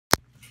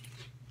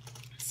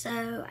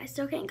So I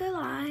still can't go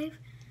live,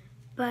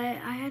 but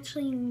I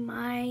actually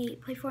might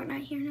play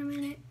Fortnite here in a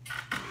minute.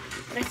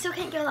 But I still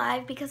can't go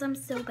live because I'm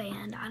still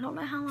banned. I don't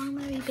know how long I'm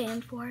going to be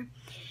banned for,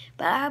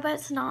 but I bet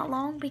it's not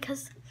long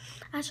because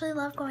I actually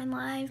love going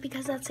live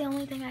because that's the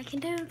only thing I can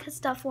do because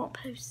stuff won't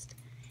post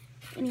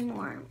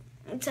anymore,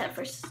 except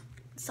for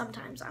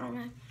sometimes, I don't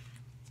know.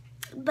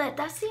 But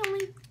that's the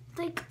only,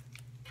 like,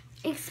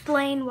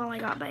 explain while I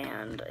got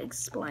banned.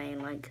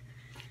 Explain, like,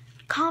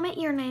 comment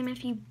your name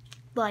if you,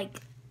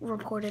 like,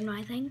 reported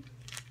my thing,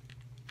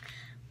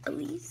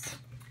 please.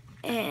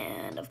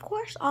 And of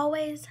course,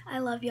 always, I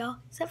love y'all,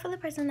 except for the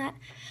person that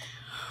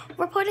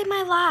reported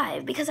my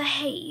live because I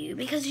hate you,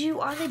 because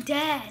you are the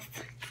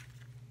death.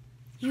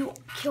 You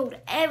killed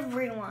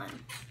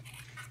everyone.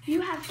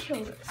 You have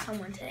killed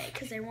someone today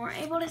because they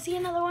weren't able to see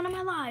another one of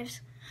my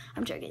lives.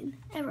 I'm joking.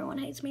 Everyone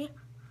hates me.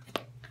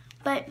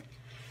 But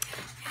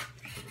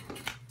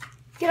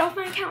get off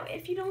my account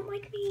if you don't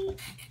like me.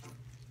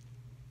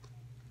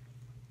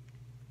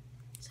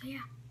 So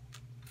yeah.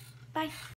 Bye.